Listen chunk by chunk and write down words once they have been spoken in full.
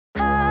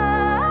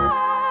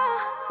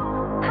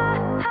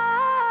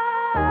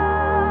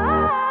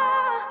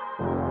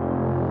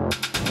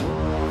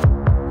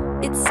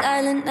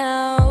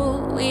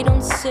we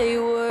don't say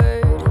a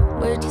word,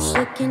 we're just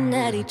looking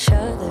at each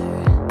other.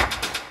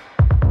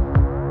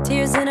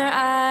 Tears in our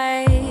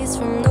eyes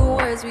from the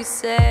words we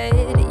said.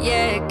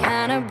 Yeah, it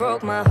kinda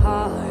broke my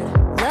heart.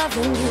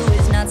 Loving you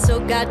is not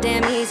so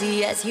goddamn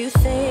easy as you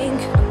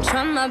think. I'm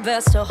trying my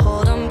best to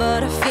hold on,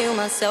 but I feel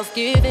myself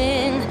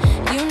giving.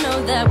 You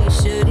know that we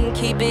shouldn't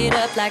keep it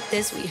up like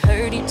this. We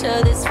hurt each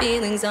other's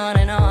feelings on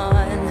and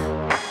on.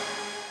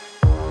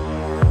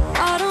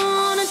 I don't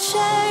wanna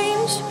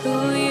change who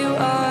you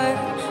are.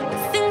 The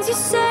things you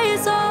say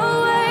is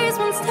always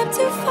one step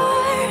too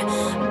far.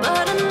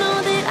 But I know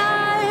that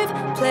I've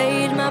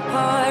played my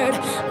part.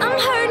 I'm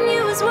hurting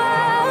you as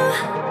well.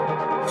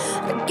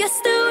 I guess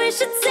that we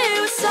should say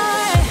we're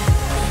sorry.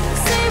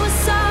 Say we're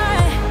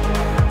sorry.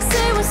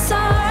 Say we're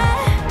sorry.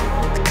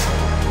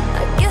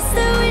 I guess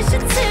that we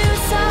should say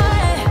we're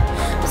sorry.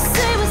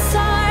 Say we're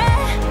sorry.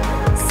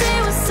 Say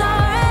we're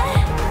sorry.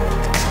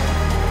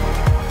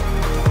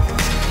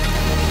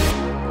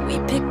 We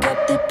pick up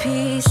the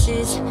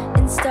pieces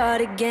and start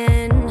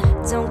again.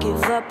 Don't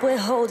give up, we're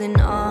holding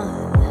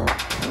on.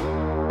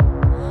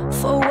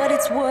 For what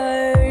it's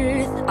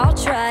worth, I'll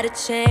try to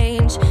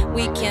change.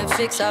 We can't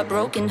fix our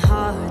broken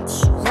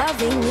hearts.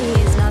 Loving me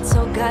is not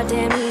so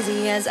goddamn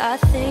easy as I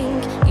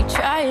think. You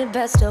try your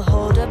best to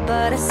hold up,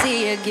 but I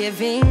see you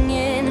giving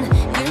in.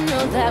 You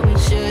know that we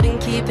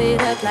shouldn't keep it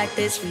up like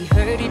this. We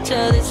hurt each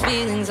other's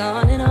feelings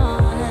on and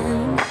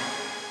on.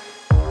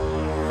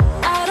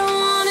 I don't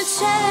wanna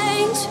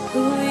change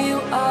who you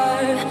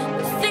are.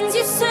 The things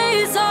you say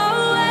is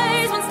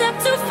always one step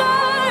too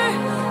far.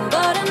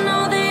 But I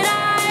know that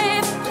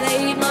I've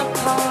played my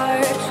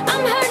part.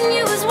 I'm hurting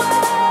you as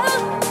well.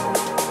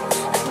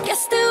 I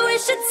guess that we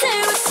should say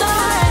we're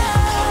sorry.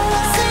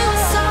 Say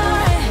we're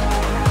sorry.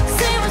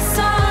 Say we're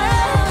sorry.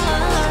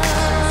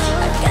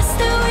 I guess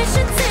that we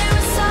should say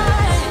we're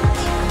sorry.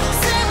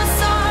 Say we're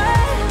sorry.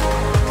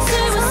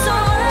 Say we're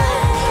sorry.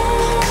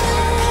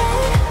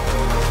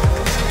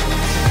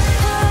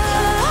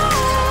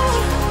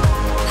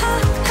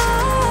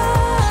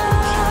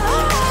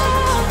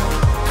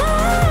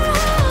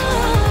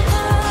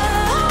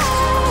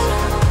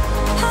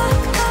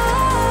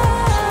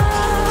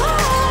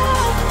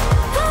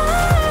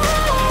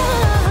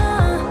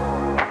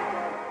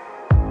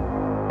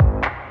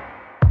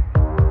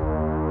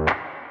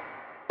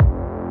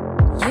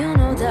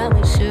 That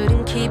we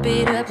shouldn't keep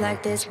it up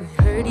like this. We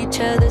hurt each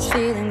other's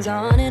feelings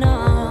on and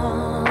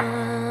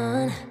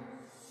on.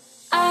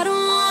 I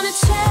don't wanna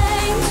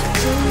change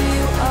who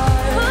you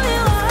are.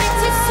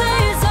 Things you say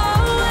is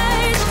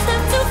always one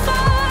step too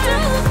far.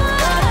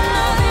 But I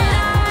know that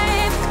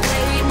I've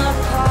played my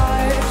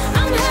part.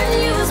 I'm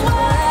hurting you as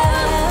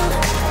well.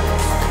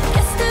 I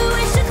guess that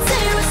we should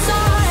say we're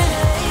sorry.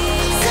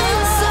 Say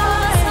we're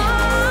sorry.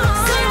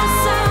 Say we're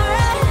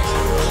sorry.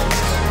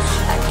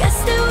 I guess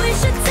that we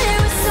should say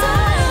we're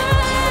sorry.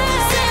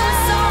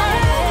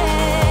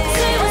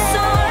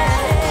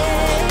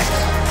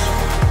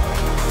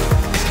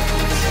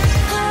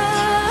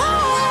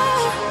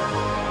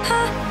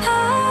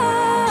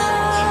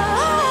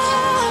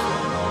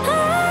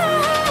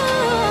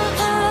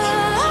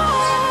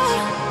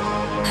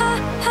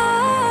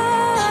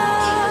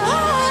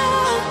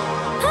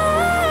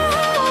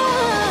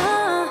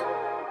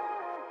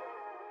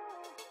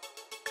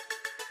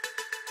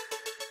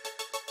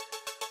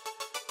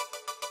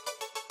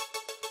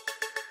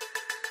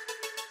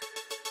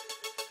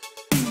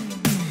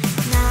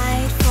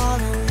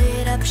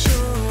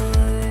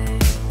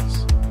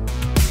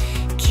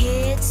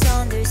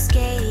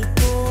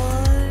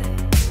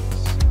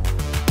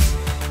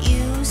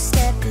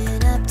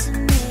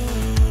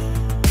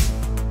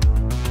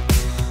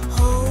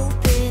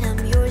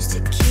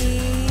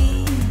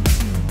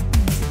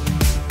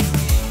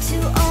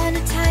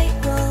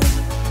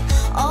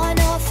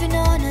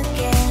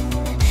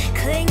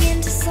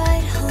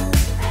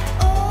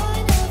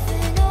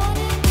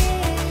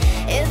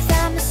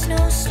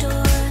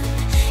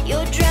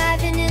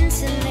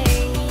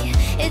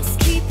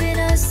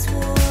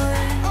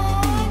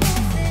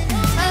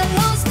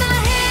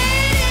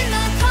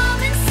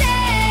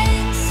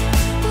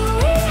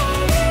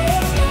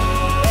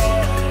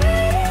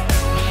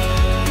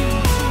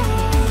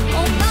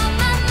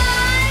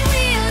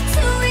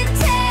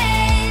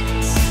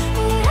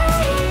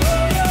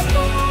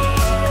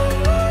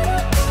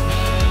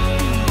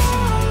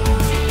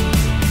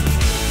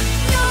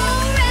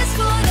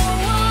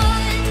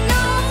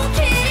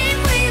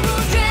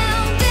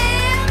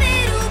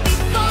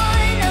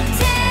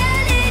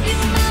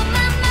 You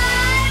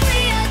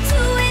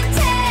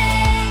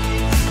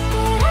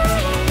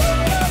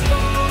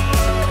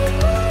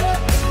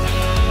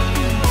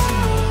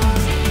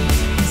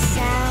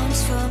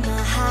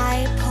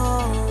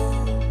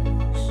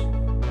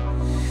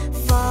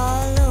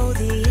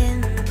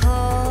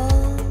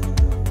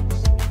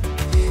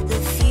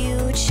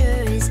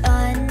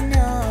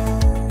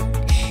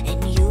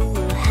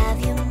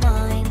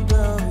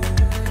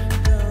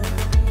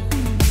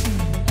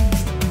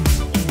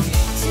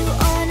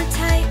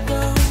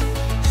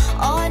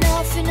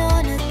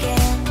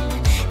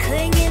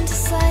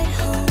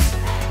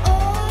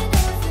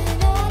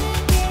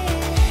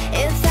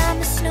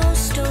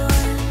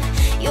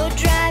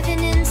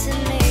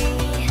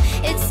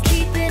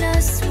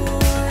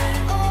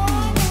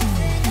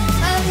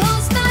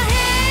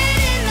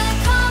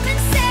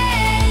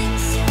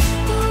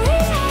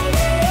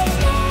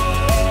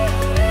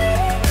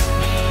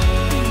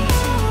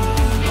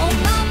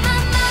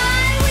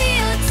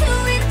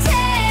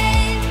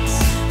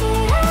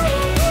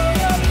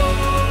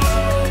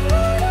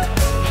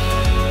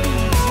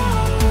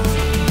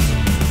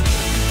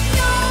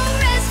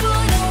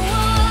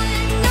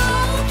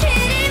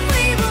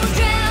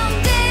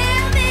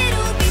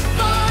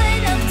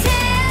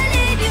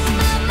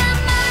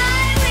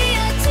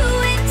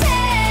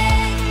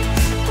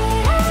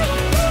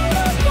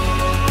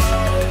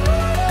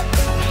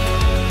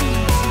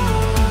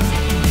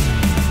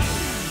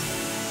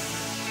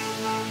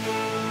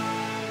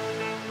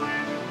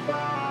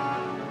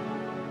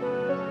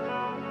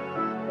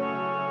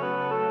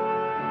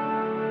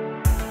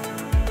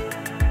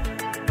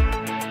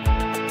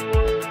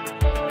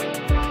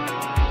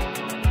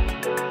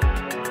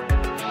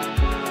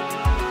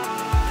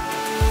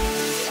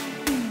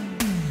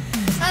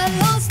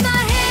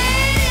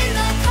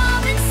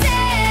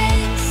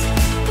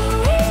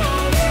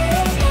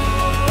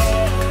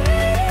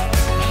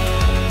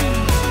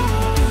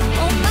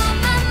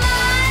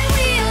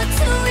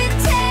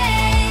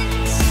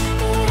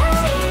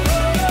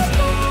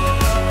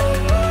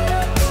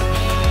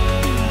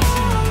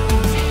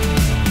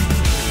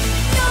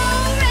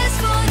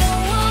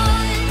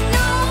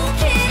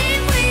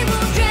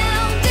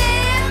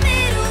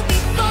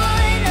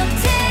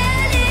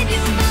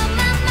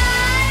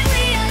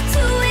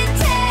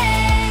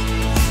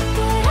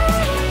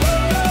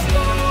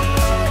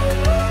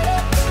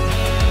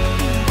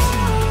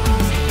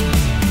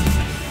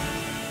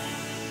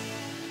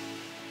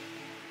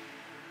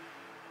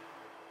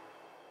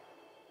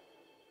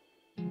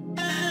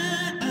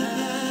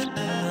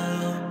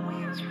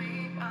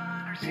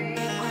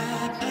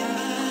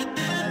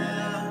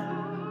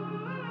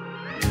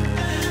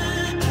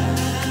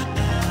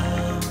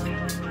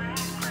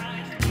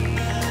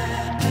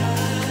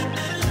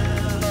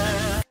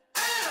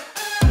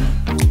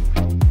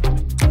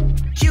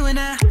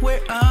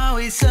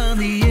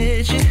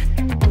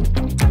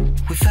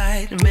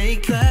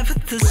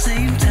the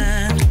same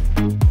time.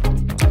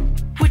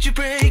 Would you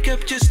break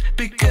up just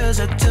because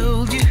I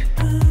told you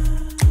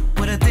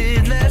what I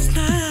did last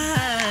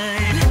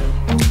night?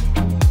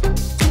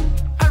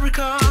 I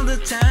recall the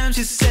times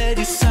you said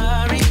you're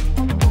sorry.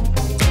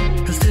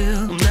 I'm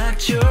still not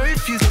sure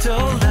if you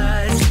told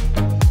lies,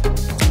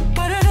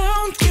 but I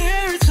don't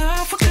care, it's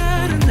all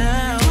forgotten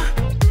now.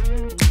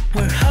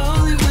 We're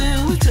holy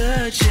when we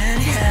touch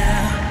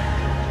anyhow.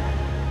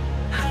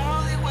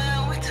 Holy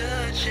when we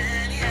touch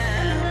anyhow.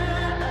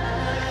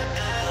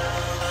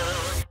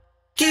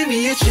 Give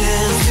me a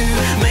chance to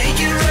make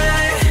it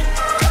right.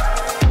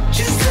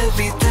 Just let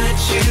me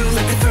touch you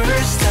like the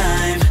first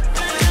time.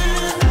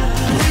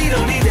 We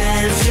don't need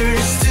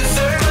answers to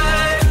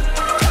survive.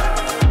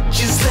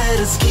 Just let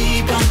us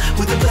keep on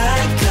with the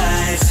black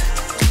guys.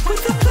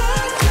 With the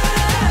black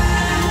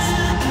guys.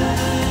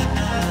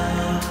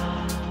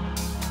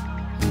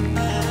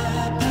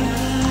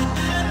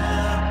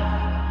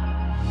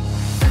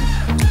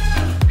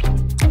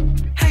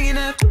 Hanging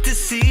up to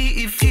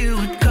see if you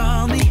would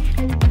call me.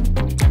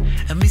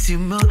 I miss you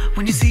more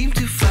when you seem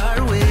too far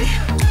away.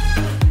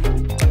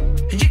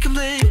 And you can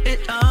blame it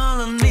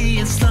all on me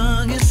as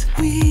long as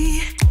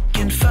we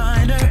can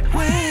find our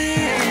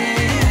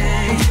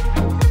way.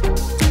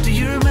 Do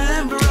you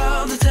remember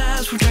all the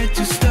times we tried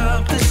to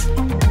stop this?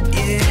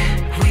 Yeah,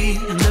 we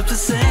end up the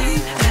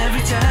same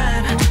every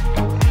time.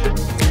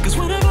 Cause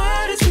when our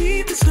bodies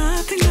beat, there's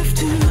nothing left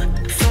to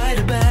fight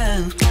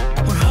about.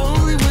 We're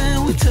holy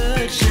when we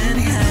touch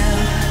anyhow.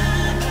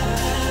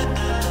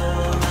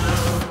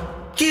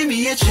 Give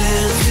me a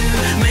chance to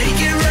make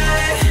it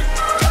right.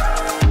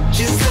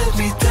 Just let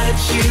me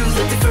touch you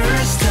like the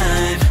first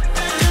time.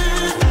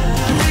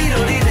 We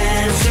don't need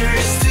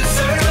answers to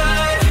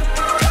survive.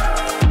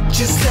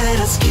 Just let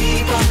us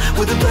keep on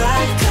with the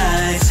black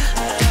guys.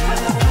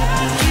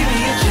 Give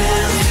me a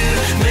chance to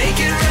make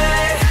it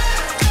right.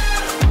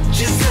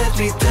 Just let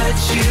me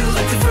touch you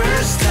like the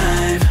first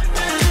time.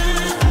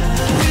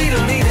 We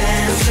don't need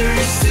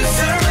answers to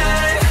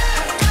survive.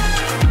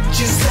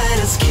 Just let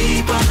us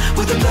keep on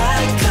with the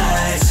black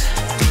guys.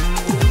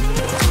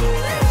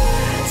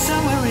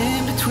 Somewhere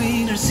in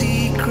between our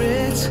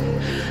secrets,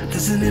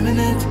 there's an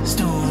imminent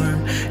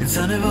storm. It's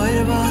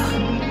unavoidable,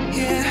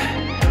 yeah.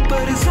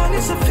 But as long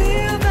as I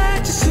feel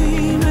that you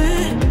see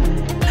me,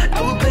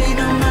 I will pay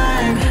no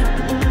mind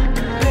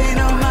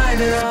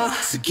at all.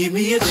 So give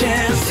me a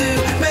chance to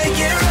make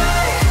it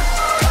right.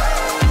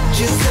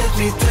 Just let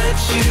me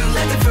touch you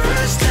like the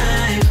first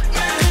time.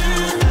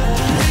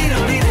 We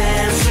don't need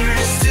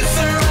answers to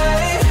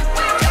survive.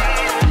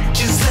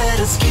 Just let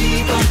us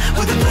keep on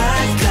with the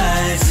black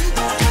guys.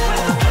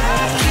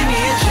 Give me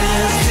a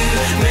chance to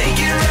make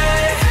it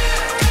right.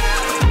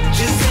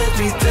 Just let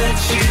me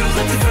touch you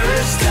like the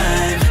first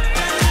time.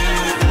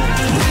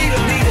 We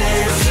don't need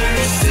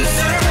answers to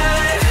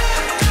survive.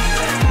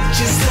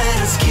 Just let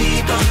us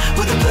keep on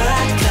with the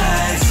black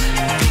guys.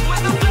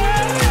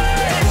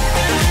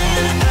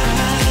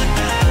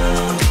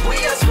 We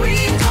are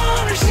sweet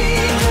on our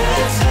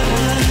secrets.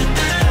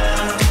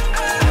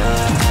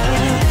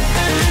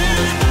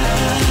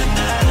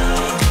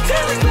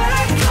 Telling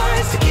black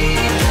guys to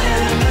keep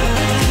them.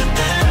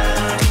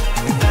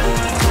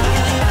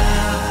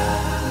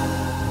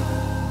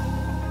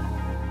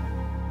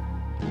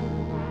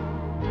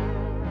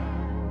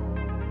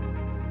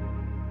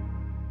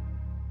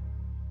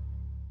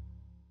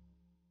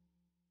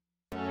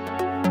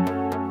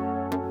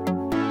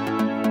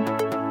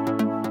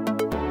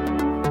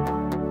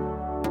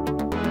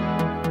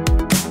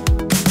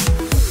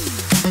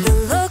 The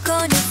look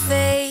on your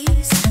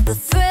face, the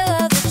thrill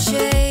of the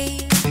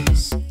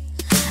chase.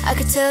 I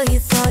could tell you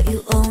thought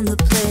you owned the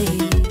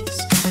place.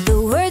 The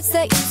words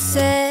that you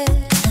said,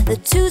 the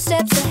 2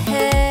 steps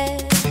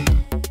ahead.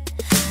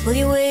 Well,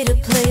 your way to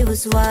play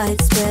was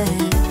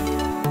widespread.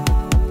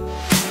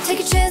 Take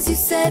a chance, you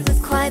said,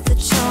 with quite the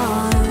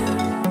charm.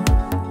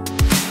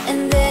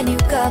 And then you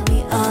got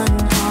me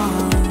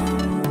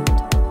unharmed.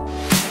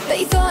 Bet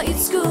you thought you'd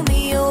screw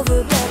me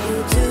over, but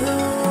you do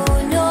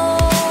no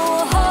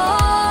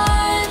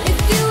harm. If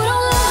you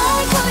don't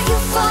like what you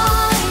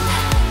find,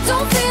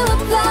 don't feel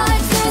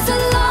obliged. There's a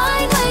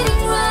line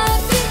waiting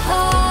right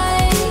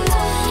behind.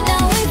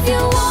 Now if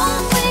you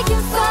want, we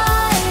can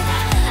fight.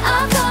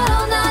 I've got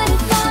all night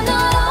if I'm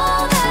not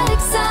all that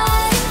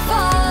exciting.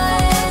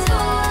 Fine.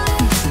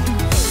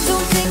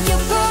 Don't think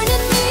you're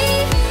burning me.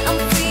 I'm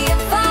free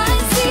and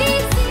fine. See,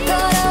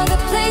 got other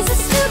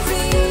places to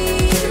be.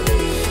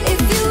 If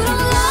you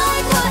don't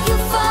like what you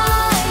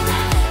find,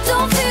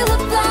 don't feel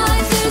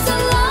obliged. There's a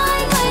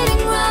line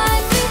waiting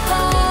right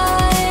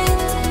behind.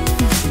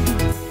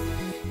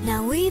 Now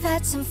we've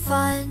had some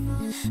fun,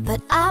 but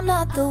I'm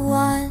not the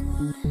one.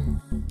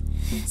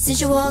 Since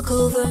you walk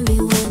over me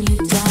when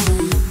you're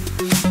done,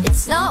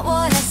 it's not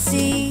what I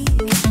seek,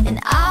 and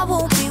I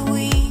won't be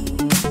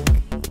weak.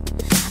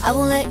 I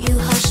won't let you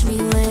hush me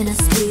when I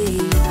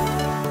speak.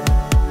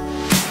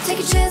 Take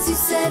a chance, you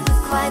said,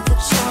 with quite the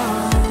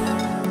charm.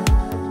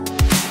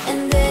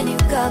 And then you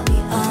got me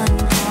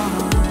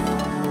unharmed.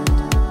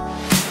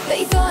 Bet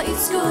you thought you'd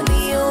screw me